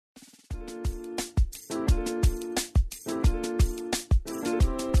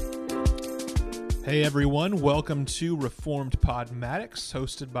Hey everyone, welcome to Reformed Podmatics,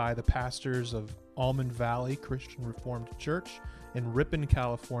 hosted by the pastors of Almond Valley Christian Reformed Church in Ripon,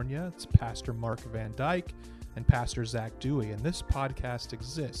 California. It's Pastor Mark Van Dyke and Pastor Zach Dewey, and this podcast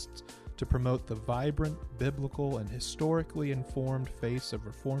exists to promote the vibrant, biblical, and historically informed face of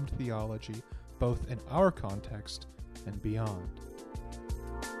Reformed theology, both in our context and beyond.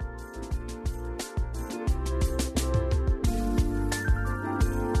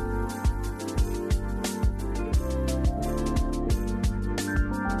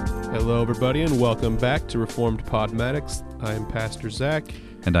 Hello, everybody, and welcome back to Reformed Podmatics. I'm Pastor Zach.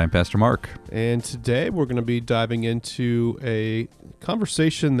 And I'm Pastor Mark. And today we're going to be diving into a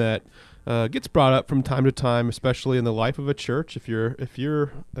conversation that gets brought up from time to time, especially in the life of a church. If you're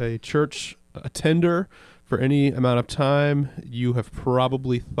a church attender for any amount of time, you have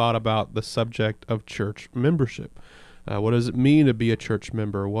probably thought about the subject of church membership. What does it mean to be a church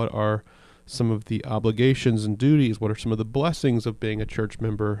member? What are some of the obligations and duties? What are some of the blessings of being a church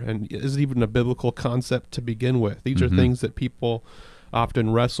member? And is it even a biblical concept to begin with? These are things that people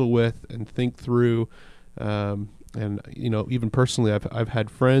often wrestle with and think through. And, you know, even personally, I've had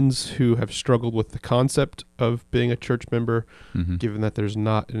friends who have struggled with the concept of being a church member, given that there's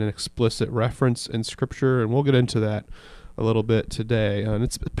not an explicit reference in Scripture. And we'll get into that a little bit today. And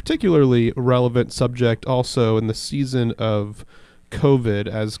it's a particularly relevant subject also in the season of COVID,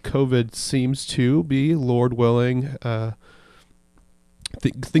 as COVID seems to be, Lord willing,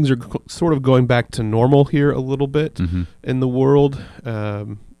 things are sort of going back to normal here a little bit in the world.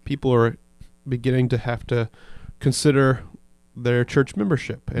 People are beginning to have to consider their church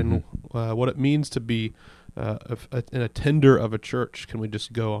membership and what it means to be an attender of a church. Can we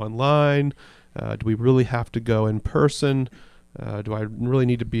just go online? Do we really have to go in person? Do I really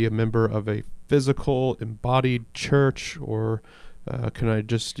need to be a member of a physical, embodied church, or can I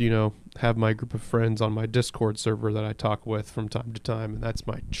just, have my group of friends on my Discord server that I talk with from time to time, and that's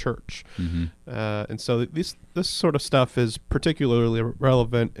my church? And so this sort of stuff is particularly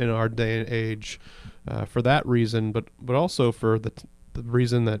relevant in our day and age for that reason, but also for the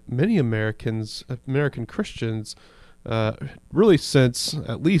reason that many American Christians, really since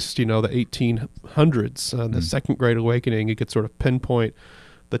at least, the 1800s, the Second Great Awakening, you could sort of pinpoint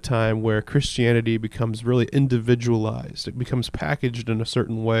the time where Christianity becomes really individualized. It becomes packaged in a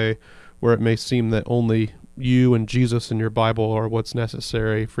certain way where it may seem that only you and Jesus and your Bible are what's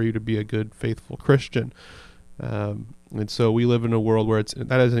necessary for you to be a good, faithful Christian. And so we live in a world where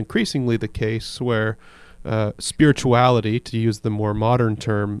that is increasingly the case, where spirituality, to use the more modern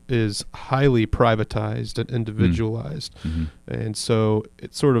term, is highly privatized and individualized. And so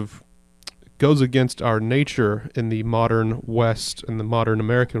it sort of goes against our nature in the modern West and the modern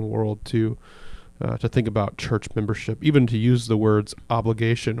American world to think about church membership. Even to use the words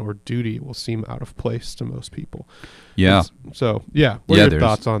obligation or duty will seem out of place to most people. Yeah. What are your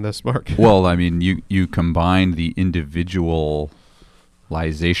thoughts on this, Mark? Well, I mean, you combine the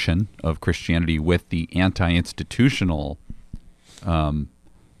individualization of Christianity with the anti-institutional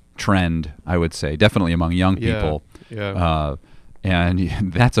trend, I would say, definitely among young people.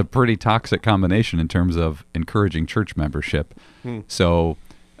 And that's a pretty toxic combination in terms of encouraging church membership. So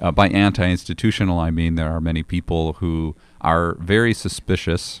by anti-institutional, I mean there are many people who are very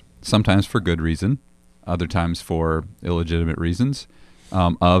suspicious, sometimes for good reason, other times for illegitimate reasons,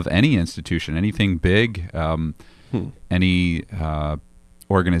 of any institution, anything big, any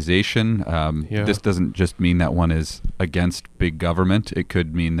organization. This doesn't just mean that one is against big government. It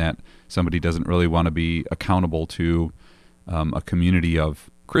could mean that somebody doesn't really want to be accountable to a community of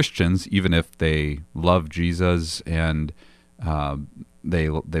Christians, even if they love Jesus and they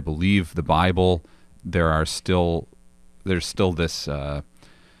believe the Bible. There's still this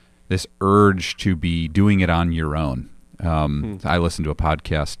this urge to be doing it on your own. I listened to a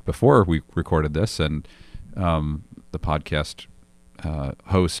podcast before we recorded this, and the podcast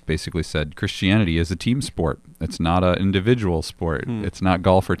host basically said Christianity is a team sport. It's not an individual sport. It's not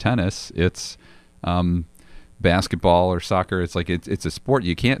golf or tennis. It's basketball or soccer. It's like it's a sport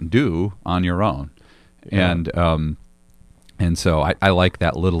you can't do on your own. And so I like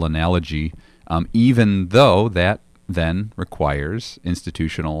that little analogy, even though that then requires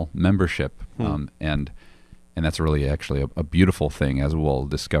institutional membership. And that's really actually a beautiful thing, as we'll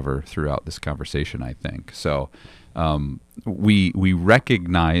discover throughout this conversation, I think. So we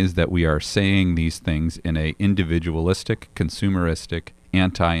recognize that we are saying these things in a individualistic, consumeristic,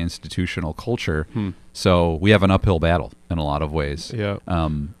 anti-institutional culture. So we have an uphill battle in a lot of ways. There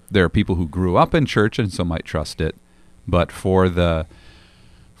are people who grew up in church and so might trust it, but for the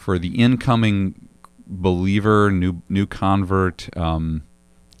incoming believer, new convert,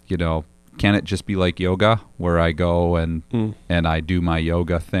 can it just be like yoga, where I go and I do my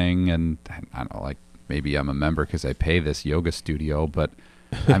yoga thing, and I don't know, like maybe I'm a member because I pay this yoga studio, but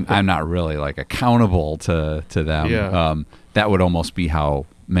I'm not really like accountable to them. Yeah. That would almost be how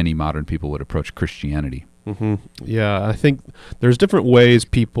many modern people would approach Christianity. Mm-hmm. Yeah, I think there's different ways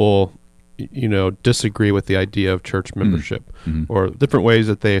people, disagree with the idea of church membership, or different ways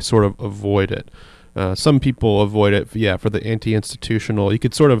that they sort of avoid it. Some people avoid it, for the anti-institutional. You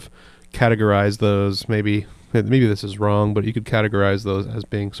could sort of categorize those, maybe this is wrong, but you could categorize those as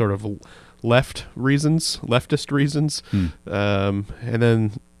being sort of leftist reasons. And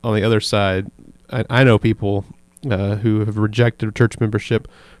then on the other side, I know people who have rejected church membership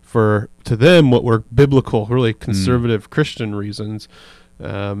to them what were biblical, really conservative Christian reasons.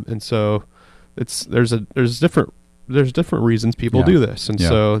 And so there's different reasons people do this, and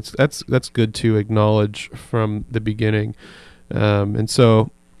so that's good to acknowledge from the beginning. And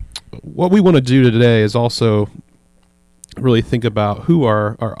so what we want to do today is also really think about who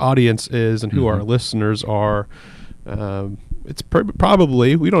our audience is and who our listeners are. It's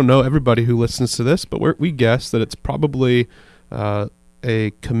probably, we don't know everybody who listens to this, but we guess that it's probably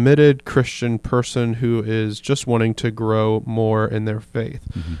a committed Christian person who is just wanting to grow more in their faith,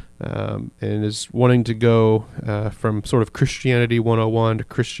 and is wanting to go from sort of Christianity 101 to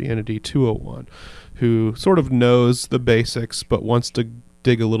Christianity 201, who sort of knows the basics but wants to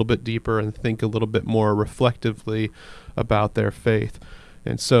dig a little bit deeper and think a little bit more reflectively about their faith.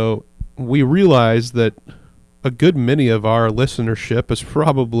 And so we realize that a good many of our listenership is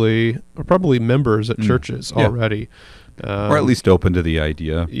probably members at churches already. Or at least open to the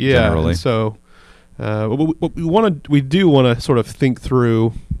idea, generally. And so we do want to sort of think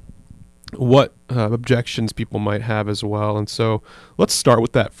through what objections people might have as well. And so let's start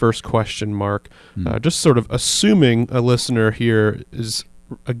with that first question, Mark. Just sort of assuming a listener here is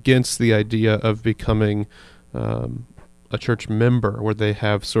against the idea of becoming a church member, where they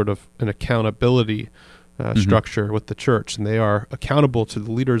have sort of an accountability structure with the church, and they are accountable to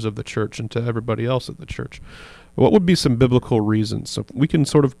the leaders of the church and to everybody else at the church. What would be some biblical reasons? So we can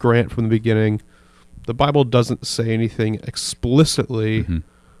sort of grant from the beginning, the Bible doesn't say anything explicitly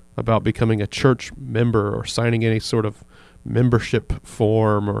about becoming a church member or signing any sort of membership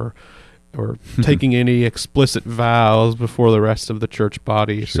form or taking any explicit vows before the rest of the church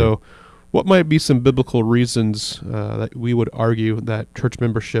body. Sure. So what might be some biblical reasons that we would argue that church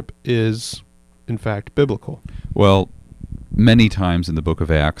membership is, in fact, biblical? Well, many times in the book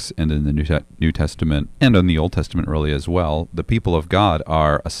of Acts and in the New Testament and in the Old Testament really as well, the people of God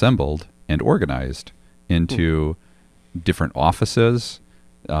are assembled and organized into different offices,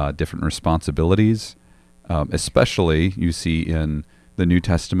 different responsibilities, especially you see in the New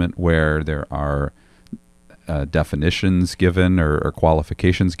Testament where there are definitions given or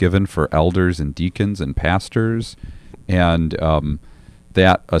qualifications given for elders and deacons and pastors, and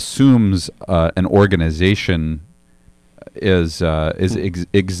that assumes an organization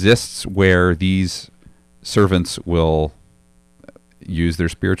exists where these servants will use their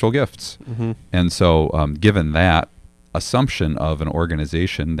spiritual gifts. And so given that assumption of an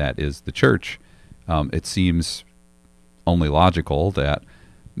organization that is the church, it seems only logical that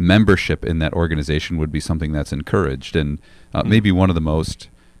membership in that organization would be something that's encouraged. And maybe one of the most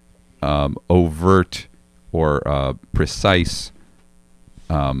overt or precise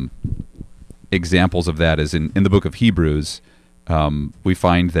examples of that is in the book of Hebrews. We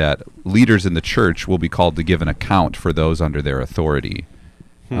find that leaders in the church will be called to give an account for those under their authority.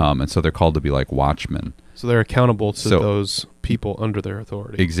 And so they're called to be like watchmen. So they're accountable to those people under their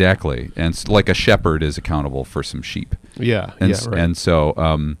authority. Exactly. And like a shepherd is accountable for some sheep. Yeah, right. And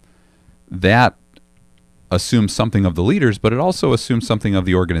so that assumes something of the leaders, but it also assumes something of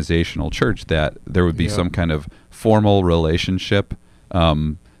the organizational church, that there would be some kind of formal relationship.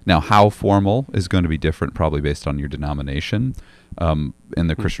 Now, how formal is going to be different probably based on your denomination. In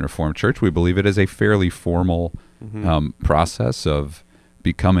the Christian Reformed Church, we believe it is a fairly formal process of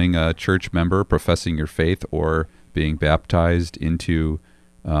becoming a church member, professing your faith, or being baptized into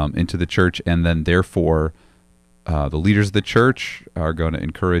the church, and then therefore the leaders of the church are going to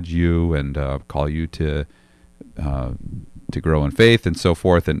encourage you and call you to grow in faith and so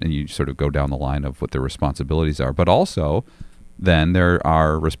forth, and you sort of go down the line of what their responsibilities are. But also, then there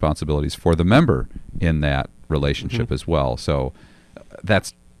are responsibilities for the member in that relationship as well. So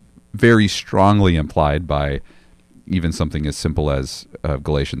that's very strongly implied by even something as simple as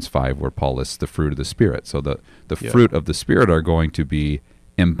Galatians 5, where Paul lists the fruit of the Spirit. So the fruit of the Spirit are going to be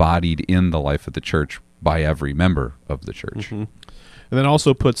embodied in the life of the church by every member of the church. And then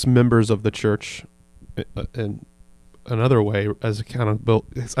also puts members of the church another way as accountable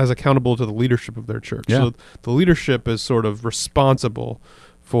to the leadership of their church. Yeah. So the leadership is sort of responsible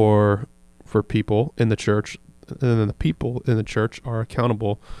for people in the church, and then the people in the church are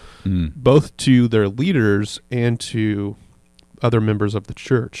accountable both to their leaders and to other members of the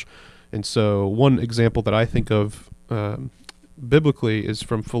church. And so one example that I think of biblically is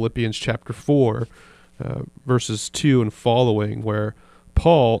from Philippians chapter 4, verses 2 and following, where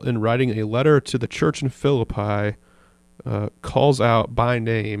Paul, in writing a letter to the church in Philippi, calls out by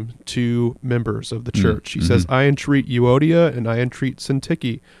name two members of the church. He says, I entreat Euodia and I entreat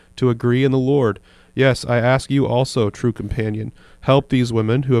Syntyche to agree in the Lord. Yes, I ask you also, true companion, help these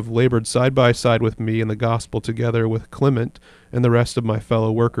women who have labored side by side with me in the gospel, together with Clement and the rest of my fellow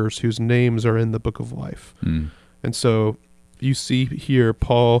workers whose names are in the book of life. And so you see here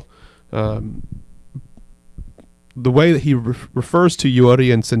Paul, the way that he refers to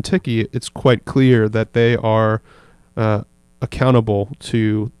Euodia and Syntyche, it's quite clear that they are accountable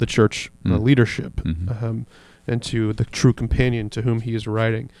to the church leadership. And to the true companion to whom he is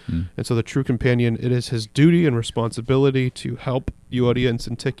writing. And so the true companion, it is his duty and responsibility to help Euodia and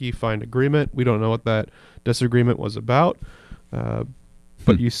Syntyche find agreement. We don't know what that disagreement was about,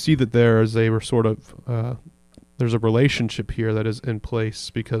 but you see that there is a sort of there's a relationship here that is in place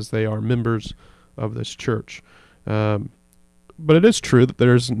because they are members of this church. But it is true that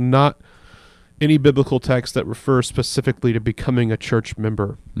there's not any biblical text that refers specifically to becoming a church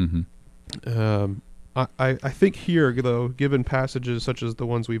member. I think here, though, given passages such as the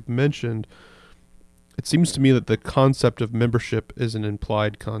ones we've mentioned, it seems to me that the concept of membership is an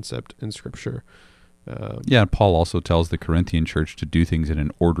implied concept in Scripture. And Paul also tells the Corinthian church to do things in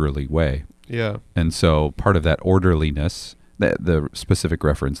an orderly way. Yeah. And so part of that orderliness, the specific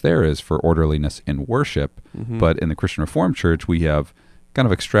reference there is for orderliness in worship, but in the Christian Reformed Church, we have kind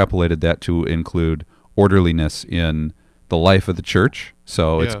of extrapolated that to include orderliness in the life of the church.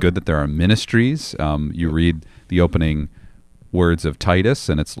 So it's good that there are ministries. You read the opening words of Titus,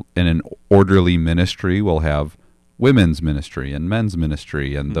 and it's in an orderly ministry. We'll have women's ministry and men's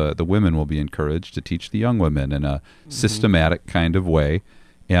ministry, and the women will be encouraged to teach the young women in a systematic kind of way.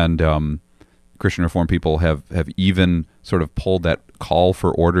 And Christian Reformed people have even sort of pulled that call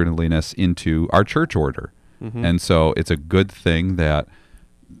for orderliness into our church order. And so it's a good thing that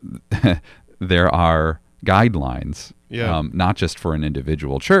there are guidelines, not just for an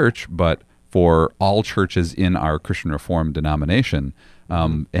individual church, but for all churches in our Christian Reformed denomination.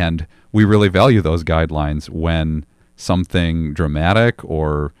 And we really value those guidelines when something dramatic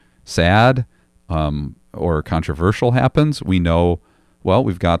or sad or controversial happens. We know, well,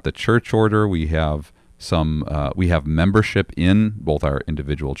 we've got the church order, we have we have membership in both our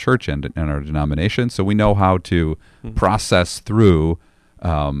individual church and our denomination, so we know how to process through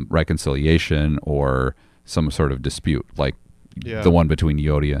reconciliation or some sort of dispute, like the one between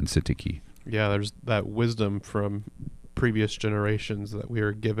Euodia and Syntyche. Yeah, there's that wisdom from previous generations that we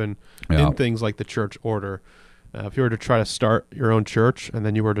are given in things like the church order. If you were to try to start your own church, and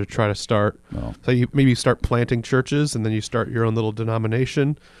then you were to try to start, so you maybe start planting churches, and then you start your own little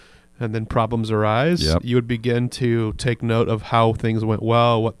denomination, and then problems arise, you would begin to take note of how things went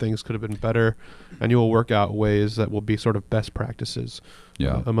well, what things could have been better, and you will work out ways that will be sort of best practices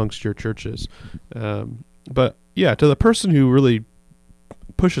amongst your churches. But yeah, to the person who really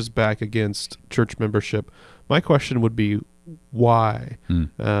pushes back against church membership, my question would be, why?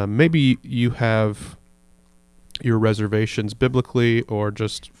 Maybe you have your reservations biblically or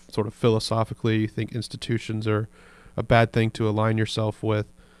just sort of philosophically. You think institutions are a bad thing to align yourself with.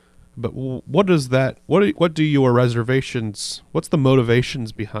 But what does that? What do your reservations? What's the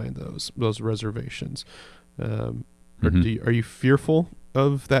motivations behind those reservations? Are you fearful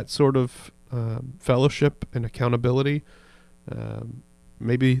of that sort of fellowship and accountability?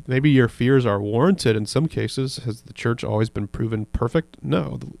 Maybe your fears are warranted in some cases. Has the church always been proven perfect?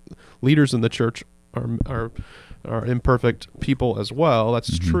 No, the leaders in the church are imperfect people as well.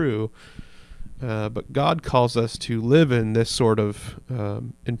 That's true. But God calls us to live in this sort of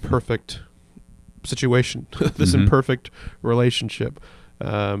imperfect situation, this imperfect relationship,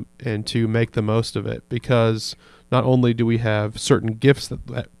 and to make the most of it. Because not only do we have certain gifts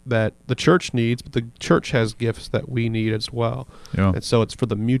that the church needs, but the church has gifts that we need as well. And so it's for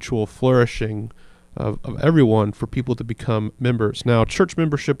the mutual flourishing of everyone, for people to become members. Now, church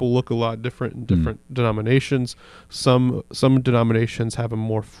membership will look a lot different in different denominations. Some denominations have a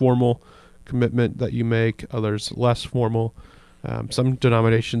more formal commitment that you make, others less formal. Some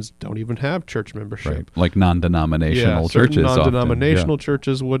denominations don't even have church membership. Right. Like non-denominational churches. Non-denominational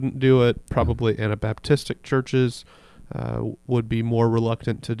churches wouldn't do it. Probably Anabaptistic churches would be more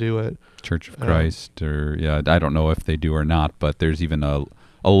reluctant to do it. Church of Christ, I don't know if they do or not, but there's even a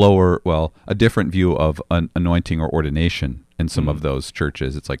different view of anointing or ordination in some of those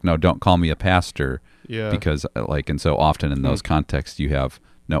churches. It's like, no, don't call me a pastor, because and so often in those contexts you have,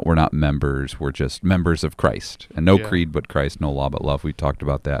 no, we're not members, we're just members of Christ, and no creed but Christ, no law but love. We talked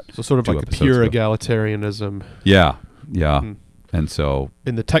about that. So sort of like a pure egalitarianism. Yeah. And so,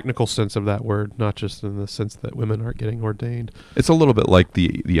 in the technical sense of that word, not just in the sense that women aren't getting ordained. It's a little bit like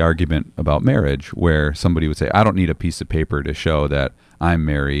the argument about marriage, where somebody would say, I don't need a piece of paper to show that I'm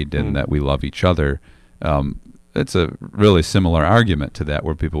married and that we love each other. It's a really similar argument to that,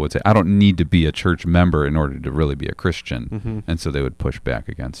 where people would say, I don't need to be a church member in order to really be a Christian. And so they would push back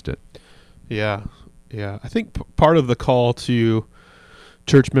against it. Yeah. I think part of the call to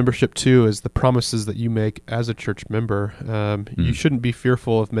church membership too is the promises that you make as a church member. You shouldn't be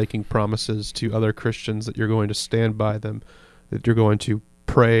fearful of making promises to other Christians that you're going to stand by them, that you're going to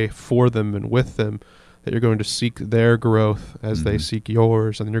pray for them and with them, that you're going to seek their growth as they seek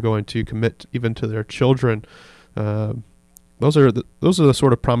yours, and you're going to commit even to their children. Those are the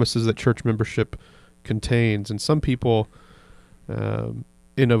sort of promises that church membership contains. And some people,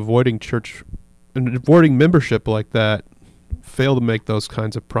 in avoiding membership like that, fail to make those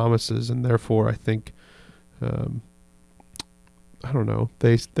kinds of promises, and therefore I think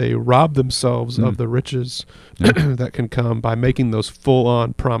they rob themselves of the riches that can come by making those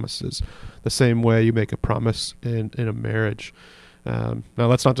full-on promises, the same way you make a promise in a marriage. Now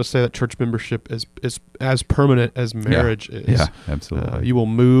that's not to say that church membership is as permanent as marriage is. Yeah, absolutely. You will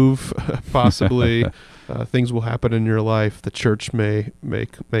move, possibly. Things will happen in your life. The church may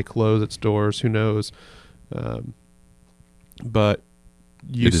close its doors. Who knows? But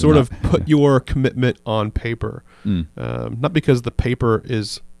you sort of put your commitment on paper, not because the paper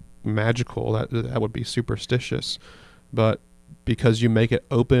is magical, that would be superstitious, but because you make it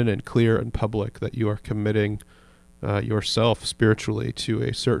open and clear and public that you are committing yourself spiritually to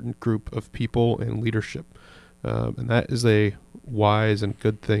a certain group of people and leadership. And that is a wise and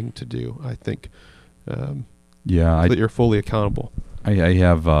good thing to do, I think, so that you're fully accountable. I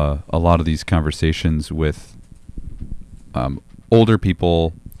have a lot of these conversations with older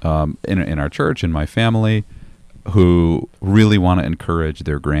people in our church, in my family, who really want to encourage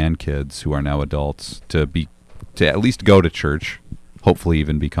their grandkids, who are now adults, to at least go to church, hopefully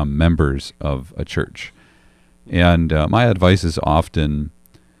even become members of a church. And my advice is often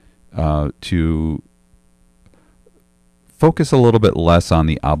to focus a little bit less on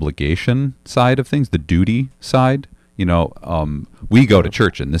the obligation side of things, the duty side. We go to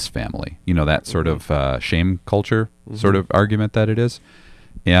church in this family, that sort of shame culture sort of argument that it is,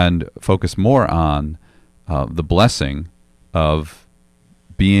 and focus more on the blessing of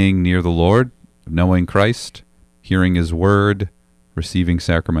being near the Lord, knowing Christ, hearing His Word, receiving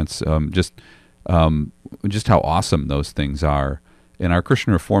sacraments, just how awesome those things are. In our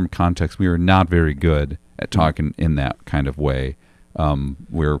Christian Reformed context, we are not very good at talking in that kind of way.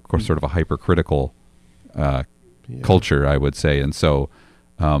 We're sort of a hypercritical culture, I would say, and so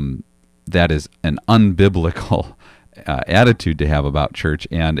that is an unbiblical attitude to have about church,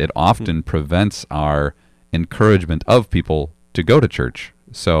 and it often prevents our encouragement of people to go to church.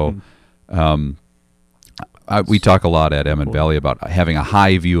 So we talk a lot at Emmett Valley about having a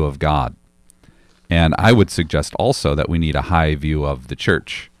high view of God, and I would suggest also that we need a high view of the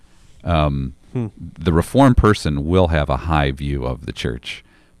church. The Reformed person will have a high view of the church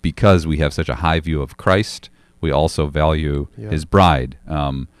because we have such a high view of Christ. We also value His bride.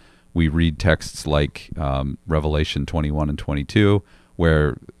 We read texts like Revelation 21 and 22,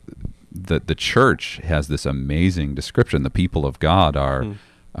 where the church has this amazing description. The people of God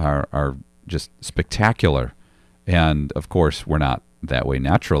are just spectacular. And, of course, we're not that way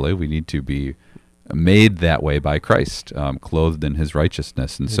naturally. We need to be made that way by Christ, clothed in His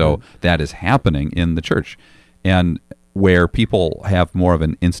righteousness. And so that is happening in the church. And where people have more of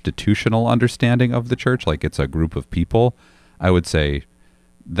an institutional understanding of the church, like it's a group of people, I would say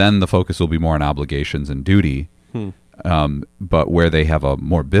then the focus will be more on obligations and duty. But where they have a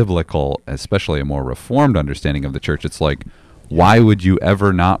more biblical, especially a more Reformed understanding of the church, it's like, why would you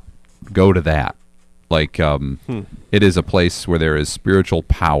ever not go to that? Like, it is a place where there is spiritual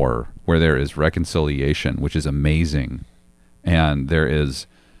power, where there is reconciliation, which is amazing, and there is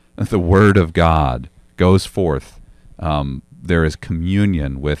the Word of God goes forth. There is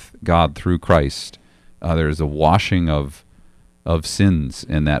communion with God through Christ. There is a washing of sins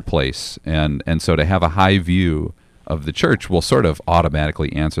in that place, and so to have a high view of the church will sort of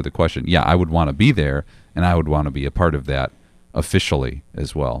automatically answer the question. Yeah, I would want to be there, and I would want to be a part of that officially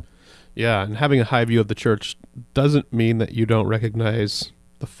as well. Yeah, and having a high view of the church doesn't mean that you don't recognize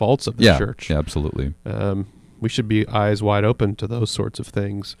the faults of the church. Yeah, absolutely. We should be eyes wide open to those sorts of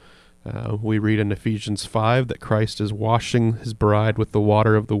things. We read in Ephesians 5 that Christ is washing his bride with the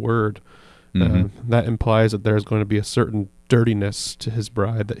water of the word. That implies that there's going to be a certain dirtiness to his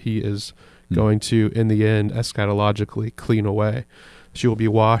bride that he is going to, in the end, eschatologically clean away. She will be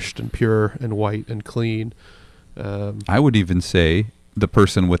washed and pure and white and clean. I would even say the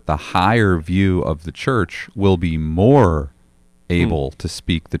person with the higher view of the church will be more able to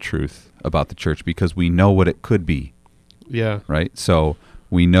speak the truth about the church because we know what it could be. Yeah. Right? So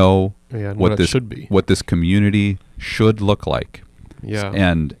we know what this should be. What this community should look like. Yeah.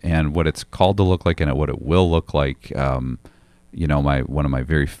 And what it's called to look like and what it will look like. One of my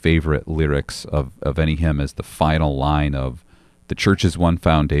very favorite lyrics of any hymn is the final line of "The church is one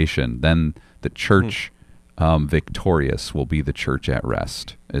foundation, then the church victorious will be the church at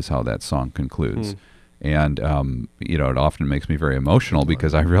rest," is how that song concludes. And it often makes me very emotional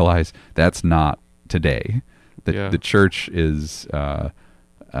because I realize that's not today. The church is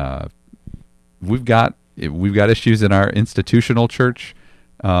we've got issues in our institutional church.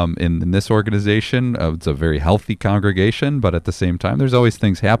 In this organization, it's a very healthy congregation, but at the same time, there's always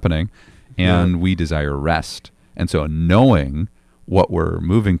things happening, and we desire rest. And so, knowing what we're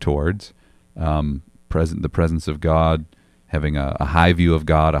moving towards, the presence of God, having a high view of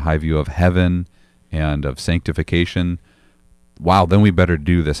God, a high view of heaven, and of sanctification. Wow, then we better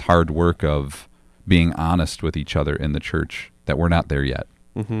do this hard work of being honest with each other in the church that we're not there yet.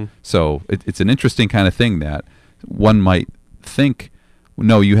 So it's an interesting kind of thing that one might think,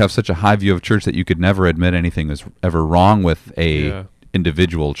 no, you have such a high view of church that you could never admit anything is ever wrong with a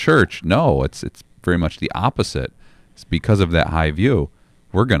individual church. No, it's very much the opposite. It's because of that high view,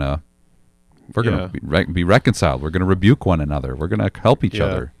 we're gonna be reconciled. We're gonna rebuke one another. We're gonna help each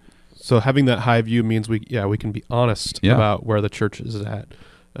other. So having that high view means we can be honest about where the church is at.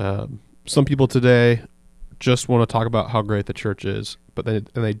 Some people today just want to talk about how great the church is, but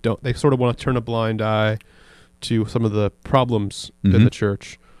they don't. They sort of want to turn a blind eye to some of the problems in the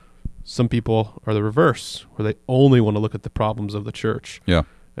church. Some people are the reverse, where they only want to look at the problems of the church.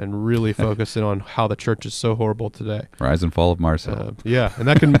 And really focus in on how the church is so horrible today. Rise and fall of Marcel. And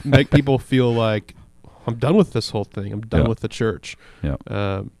that can make people feel like, I'm done with this whole thing. I'm done with the church.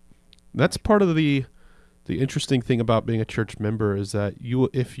 That's part of the interesting thing about being a church member is that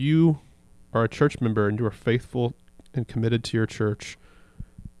if you are a church member and you are faithful and committed to your church,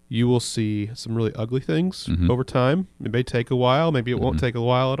 you will see some really ugly things over time. It may take a while. Maybe it won't take a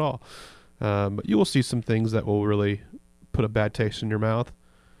while at all. But you will see some things that will really put a bad taste in your mouth.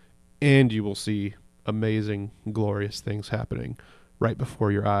 And you will see amazing, glorious things happening right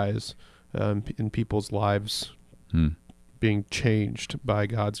before your eyes in people's lives being changed by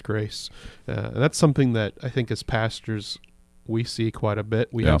God's grace. And that's something that I think as pastors we see quite a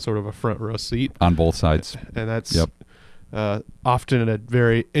bit. We have sort of a front row seat. On both sides. And that's often a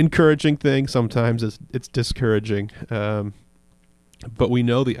very encouraging thing. Sometimes it's discouraging. But we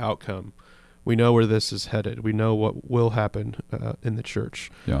know the outcome. We know where this is headed. We know what will happen in the church.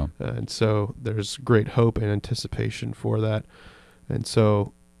 And so there's great hope and anticipation for that. And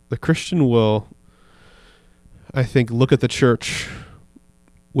so the Christian will, I think, look at the church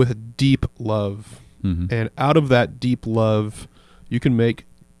with deep love. And out of that deep love, you can make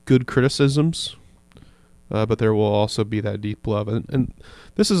good criticisms, but there will also be that deep love. And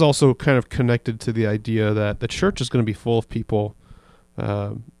this is also kind of connected to the idea that the church is going to be full of people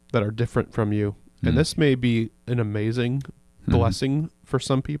that are different from you. And this may be an amazing blessing for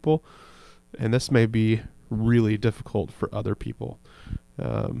some people, and this may be really difficult for other people.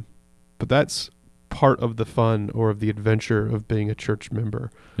 But that's part of the fun or of the adventure of being a church member.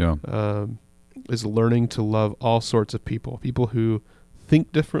 Is learning to love all sorts of people who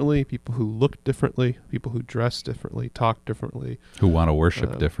think differently, people who look differently, people who dress differently, talk differently, who want to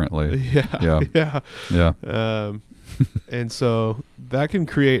worship differently. And so that can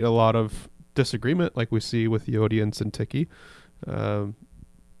create a lot of disagreement, like we see with Euodia and Syntyche.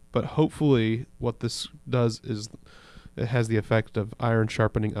 But hopefully what this does is it has the effect of iron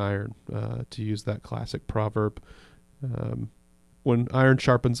sharpening iron, to use that classic proverb. When iron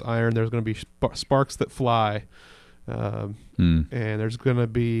sharpens iron, there's going to be sparks that fly, and there's going to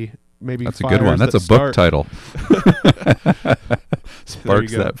be maybe that's a good one. That's a book title.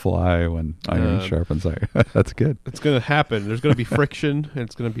 Sparks that fly when iron sharpens iron. That's good. It's going to happen. There's going to be friction, and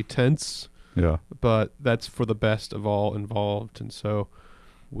it's going to be tense. But that's for the best of all involved, and so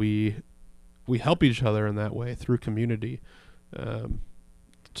we help each other in that way through community.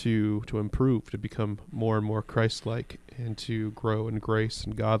 to improve, to become more and more Christ-like, and to grow in grace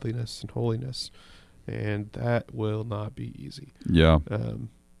and godliness and holiness. And that will not be easy. Yeah.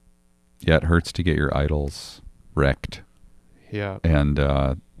 Yeah, it hurts to get your idols wrecked. Yeah. And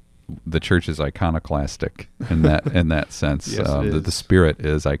the church is iconoclastic in that sense. Yes, it is. The spirit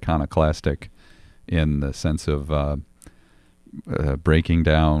is iconoclastic in the sense of breaking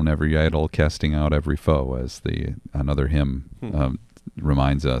down every idol, casting out every foe, as another hymn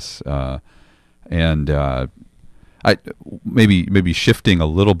reminds us. I maybe shifting a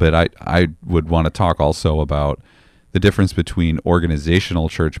little bit, I would want to talk also about the difference between organizational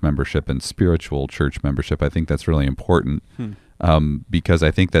church membership and spiritual church membership. I think that's really important because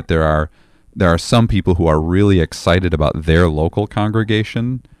I think that there are some people who are really excited about their local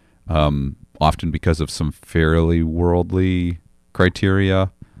congregation, often because of some fairly worldly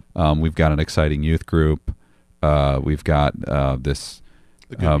criteria. We've got an exciting youth group. We've got this.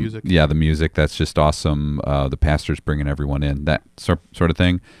 The good music. Yeah, the music, that's just awesome. The pastor's bringing everyone in, that sort of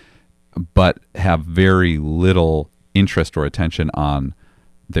thing. But have very little interest or attention on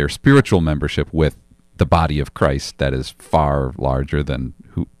their spiritual membership with the body of Christ that is far larger than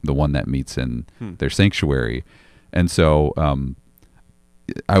the one that meets in their sanctuary. And so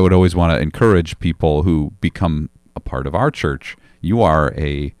I would always want to encourage people who become a part of our church. You are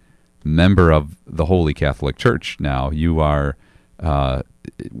a member of the Holy Catholic Church now. You are...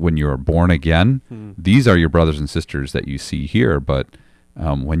 when you're born again, these are your brothers and sisters that you see here. But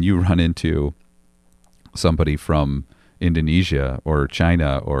when you run into somebody from Indonesia or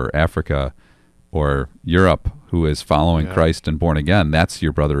China or Africa or Europe who is following Christ and born again, that's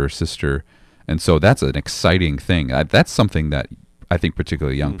your brother or sister. And so that's an exciting thing. That's something that I think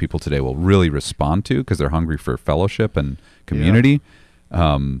particularly young people today will really respond to because they're hungry for fellowship and community.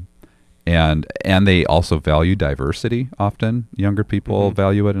 And they also value diversity often. Younger people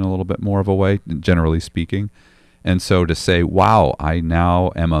value it in a little bit more of a way, generally speaking. And so to say, wow, I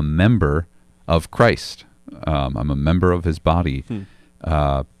now am a member of Christ. I'm a member of his body.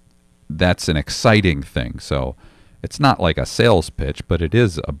 That's an exciting thing. So it's not like a sales pitch, but it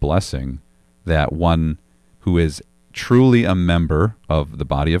is a blessing that one who is truly a member of the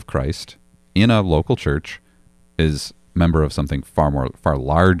body of Christ in a local church is member of something far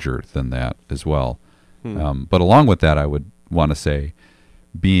larger than that as well. But along with that, I would want to say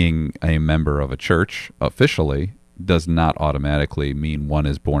being a member of a church officially does not automatically mean one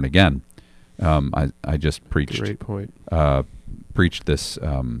is born again. I just preached Great point. Preached this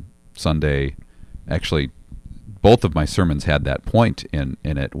Sunday. Actually, both of my sermons had that point in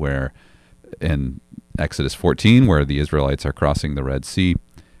it, where in Exodus 14, where the Israelites are crossing the Red Sea,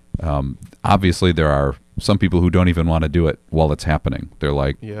 obviously there are some people who don't even want to do it while it's happening. They're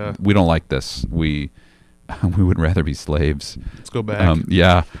like, we don't like this. We would rather be slaves. Let's go back.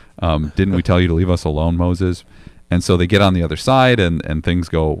 Didn't we tell you to leave us alone, Moses? And so they get on the other side, and things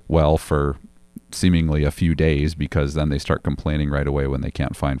go well for seemingly a few days, because then they start complaining right away when they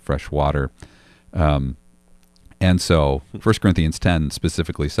can't find fresh water. And so 1 Corinthians 10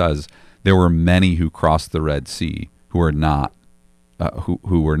 specifically says there were many who crossed the Red Sea who were not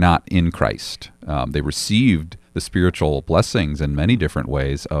who were not in Christ. They received the spiritual blessings in many different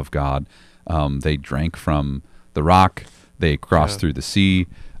ways of God. They drank from the rock. They crossed through the sea.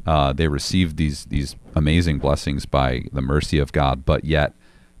 They received these amazing blessings by the mercy of God, but yet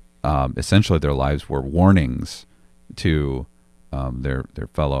essentially their lives were warnings to their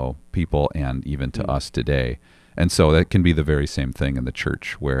fellow people and even to us today. And so that can be the very same thing in the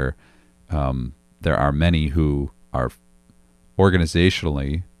church, where there are many who are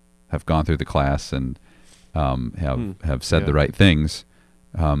organizationally have gone through the class and have said the right things,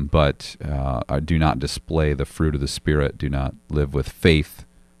 but do not display the fruit of the Spirit, do not live with faith.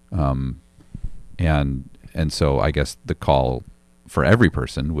 And so I guess the call for every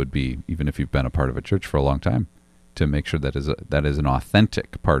person would be, even if you've been a part of a church for a long time, to make sure that is an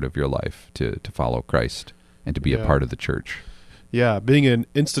authentic part of your life to follow Christ and to be a part of the church. Yeah, being an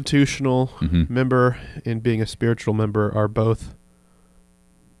institutional member and being a spiritual member are both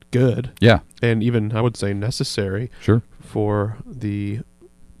good. Yeah. And even, I would say, necessary for the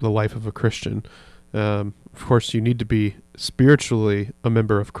life of a Christian. Of course, you need to be spiritually a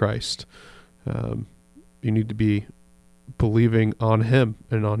member of Christ. You need to be believing on him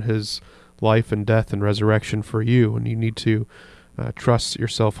and on his life and death and resurrection for you, and you need to trust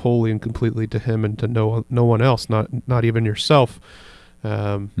yourself wholly and completely to him and to no one else, not even yourself,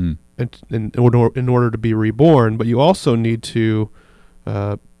 and in order to be reborn. But you also need to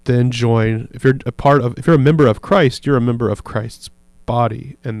then join. If you're a member of Christ, you're a member of Christ's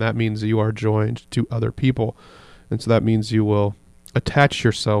body, and that means you are joined to other people, and so that means you will attach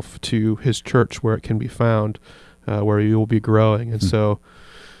yourself to his church where it can be found, where you will be growing. And so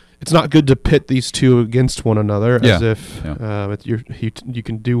it's not good to pit these two against one another as if you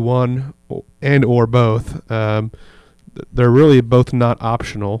can do one and or both. They're really both not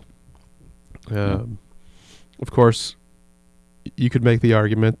optional. Of course, you could make the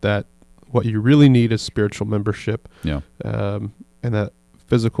argument that what you really need is spiritual membership, and that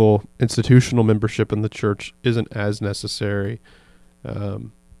physical institutional membership in the church isn't as necessary.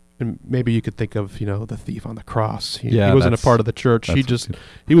 And maybe you could think of, the thief on the cross. He wasn't a part of the church.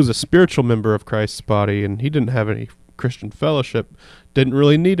 He was a spiritual member of Christ's body, and he didn't have any Christian fellowship. Didn't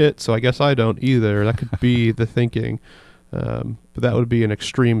really need it, so I guess I don't either. That could be the thinking. But that would be an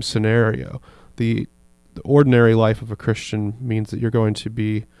extreme scenario. The ordinary life of a Christian means that you're going to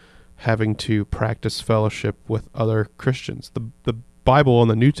be having to practice fellowship with other Christians. The Bible and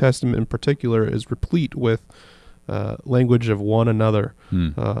the New Testament in particular is replete with language of one another,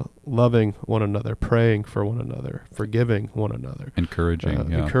 loving one another, praying for one another, forgiving one another,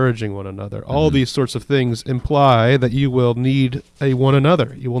 encouraging one another. All these sorts of things imply that you will need one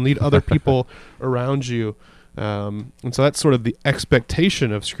another. You will need other people around you. And so that's sort of the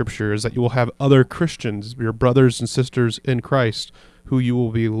expectation of Scripture, is that you will have other Christians, your brothers and sisters in Christ, who you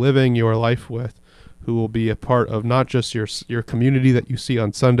will be living your life with, who will be a part of not just your community that you see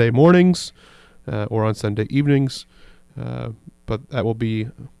on Sunday mornings or on Sunday evenings, but that will be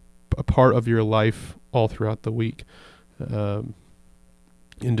a part of your life all throughout the week in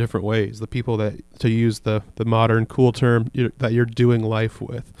different ways. The people that, to use the modern cool term, that you're doing life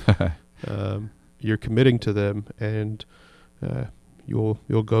with. You're committing to them, and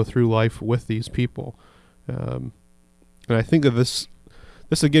you'll go through life with these people. And I think that this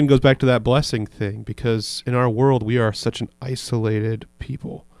again goes back to that blessing thing, because in our world we are such an isolated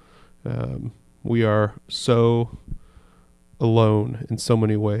people. We are so alone in so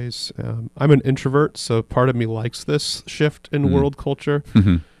many ways. I'm an introvert, so part of me likes this shift in world culture.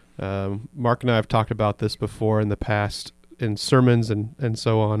 Mark and I have talked about this before in the past in sermons and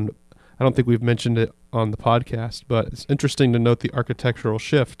so on. I don't think we've mentioned it on the podcast, but it's interesting to note the architectural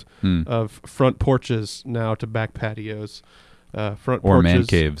shift of front porches now to back patios, front or porches, man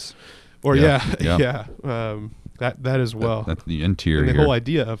caves, or that as well. That's the interior. And the whole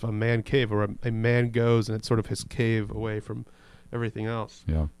idea of a man cave, or a man goes and it's sort of his cave away from everything else.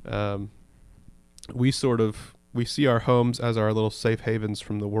 We see our homes as our little safe havens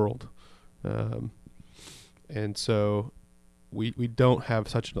from the world, and so. We don't have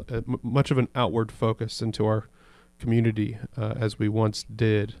such much of an outward focus into our community as we once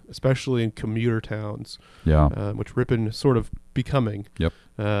did, especially in commuter towns, which Ripon is sort of becoming.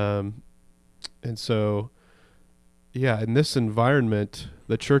 And so, in this environment,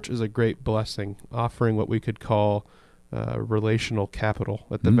 the church is a great blessing, offering what we could call relational capital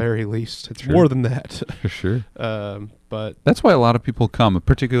at the very least. It's more than that. For sure. But that's why a lot of people come,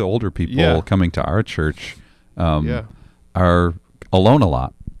 particularly older people coming to our church. Are alone a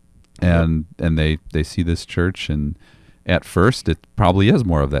lot, and they see this church, and at first it probably is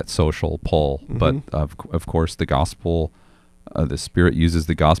more of that social pull, but of course the gospel, the Spirit uses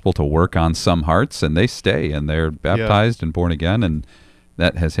the gospel to work on some hearts, and they stay, and they're baptized and born again, and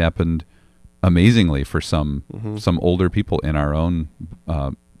that has happened amazingly for some older people in our own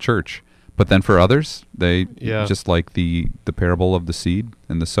church. But then for others, they just like the parable of the seed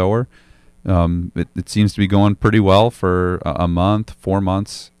and the sower. It seems to be going pretty well for a month, 4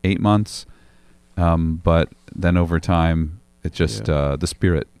 months, 8 months, but then over time, it just the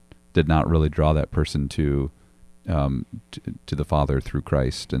Spirit did not really draw that person to the Father through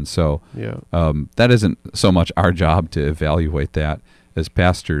Christ, and so that isn't so much our job to evaluate that as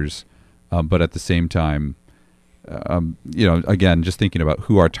pastors, but at the same time, again, just thinking about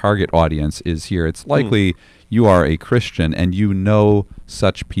who our target audience is here, it's likely you are a Christian and you know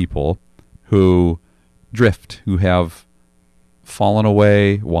such people who drift, who have fallen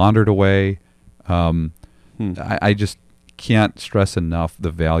away, wandered away. I just can't stress enough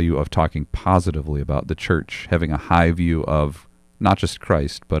the value of talking positively about the church, having a high view of not just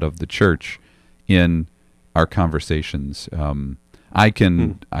Christ, but of the church in our conversations. I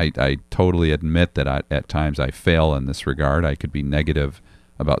totally admit that at times I fail in this regard. I could be negative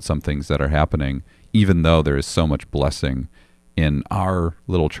about some things that are happening, even though there is so much blessing in our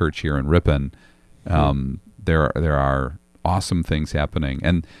little church here in Ripon. There are awesome things happening.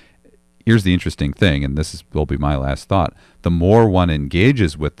 And here's the interesting thing, and will be my last thought. The more one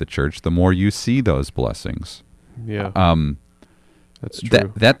engages with the church, the more you see those blessings. That's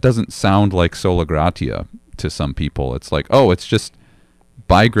true. That doesn't sound like sola gratia to some people. It's like, oh, it's just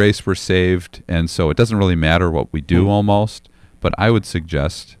by grace we're saved, and so it doesn't really matter what we do almost. But I would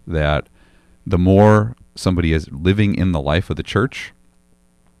suggest that the more somebody is living in the life of the church,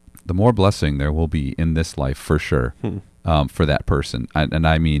 the more blessing there will be in this life for sure for that person. And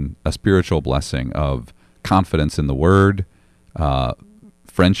I mean a spiritual blessing of confidence in the Word,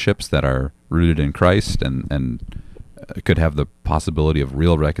 friendships that are rooted in Christ and could have the possibility of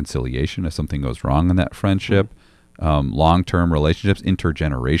real reconciliation if something goes wrong in that friendship. Long-term relationships,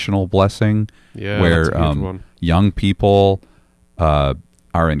 intergenerational blessing, where that's a huge one. Young people are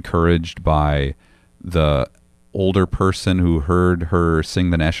encouraged by the older person who heard her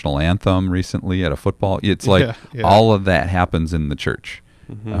sing the national anthem recently at a football. It's like all of that happens in the church.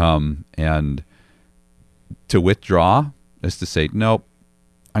 And to withdraw is to say, nope,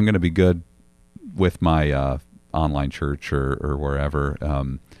 I'm going to be good with my online church or wherever,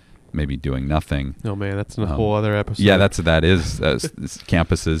 maybe doing nothing. No, man, that's a whole other episode. Yeah, that is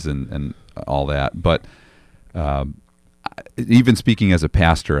campuses and all that. But even speaking as a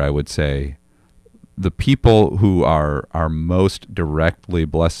pastor, I would say the people who are most directly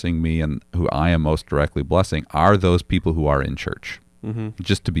blessing me and who I am most directly blessing are those people who are in church.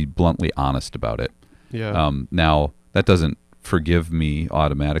 Just to be bluntly honest about it. Now, that doesn't forgive me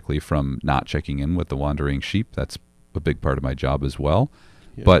automatically from not checking in with the wandering sheep. That's a big part of my job as well.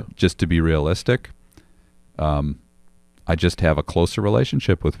 But just to be realistic, I just have a closer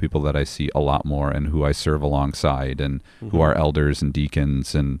relationship with people that I see a lot more and who I serve alongside and who are elders and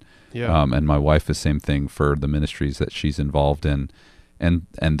deacons and my wife is same thing for the ministries that she's involved in. And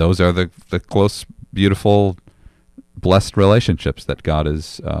those are the close, beautiful, blessed relationships that God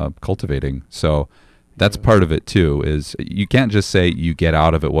is cultivating. So that's part of it too, is you can't just say you get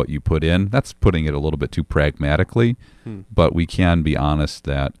out of it what you put in. That's putting it a little bit too pragmatically, but we can be honest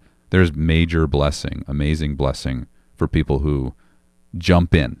that there's major blessing, amazing blessing for people who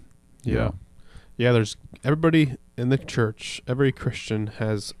jump in. Yeah, there's everybody in the church, every Christian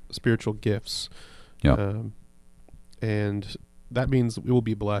has spiritual gifts. And that means we will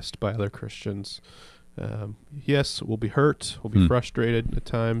be blessed by other Christians. Yes, we'll be hurt, we'll be frustrated at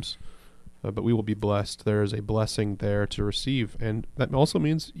times, but we will be blessed. There is a blessing there to receive, and that also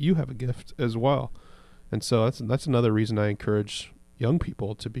means you have a gift as well. And so that's another reason I encourage young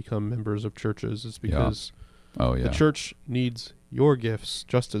people to become members of churches, is because the church needs your gifts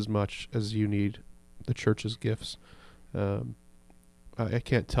just as much as you need the church's gifts. I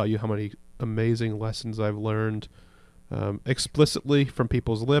can't tell you how many amazing lessons I've learned explicitly from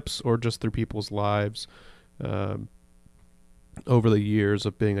people's lips or just through people's lives over the years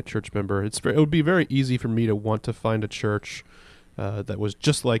of being a church member. It would be very easy for me to want to find a church that was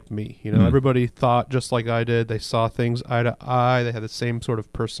just like me. Everybody thought just like I did. They saw things eye to eye. They had the same sort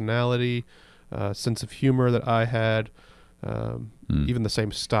of personality, sense of humor that I had, even the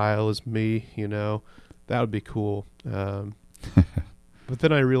same style as me. That would be cool. But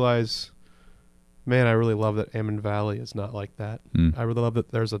then I realize, man, I really love that Ammon Valley is not like that. I really love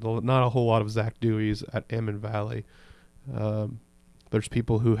that there's not a whole lot of Zach Deweys at Ammon Valley. There's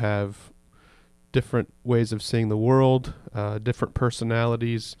people who have different ways of seeing the world, different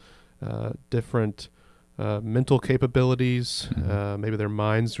personalities, different mental capabilities. Maybe their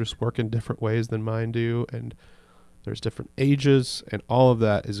minds just work in different ways than mine do, and there's different ages, and all of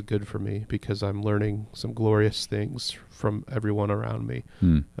that is good for me because I'm learning some glorious things from everyone around me.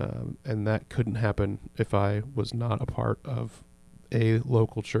 And that couldn't happen if I was not a part of a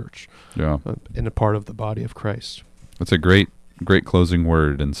local church and a part of the body of Christ. That's a great closing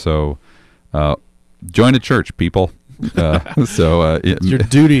word. And so join a church, people. It's your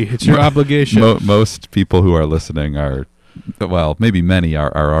duty. It's your obligation. Most people who are listening are, well, maybe many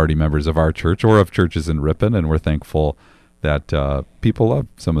are already members of our church or of churches in Ripon, and we're thankful that people of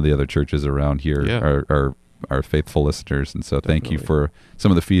some of the other churches around here are faithful listeners. And so thank you for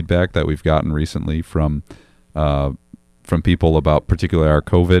some of the feedback that we've gotten recently from people about particularly our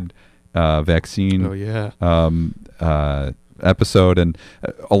COVID vaccine episode. And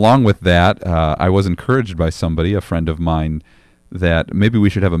along with that, I was encouraged by somebody, a friend of mine, that maybe we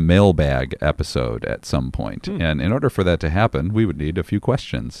should have a mailbag episode at some point. And in order for that to happen, we would need a few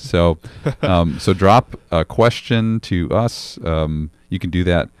questions. So so drop a question to us. You can do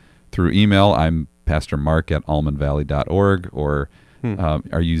that through email. I'm Pastor Mark at almondvalley.org, or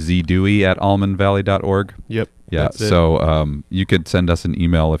are you Z Dewey at almondvalley.org? Yep. Yeah, so you could send us an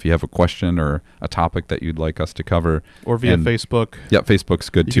email if you have a question or a topic that you'd like us to cover. Or via Facebook. Yeah, Facebook's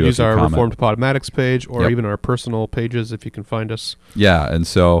good too. You can use our Reformed Podmatics page or even our personal pages if you can find us. Yeah, and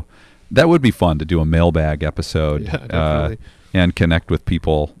so that would be fun to do a mailbag episode definitely. And connect with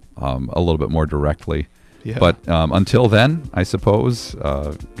people a little bit more directly. Yeah. But until then, I suppose,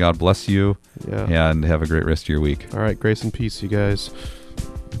 God bless you, Yeah. and have a great rest of your week. All right. Grace and peace, you guys.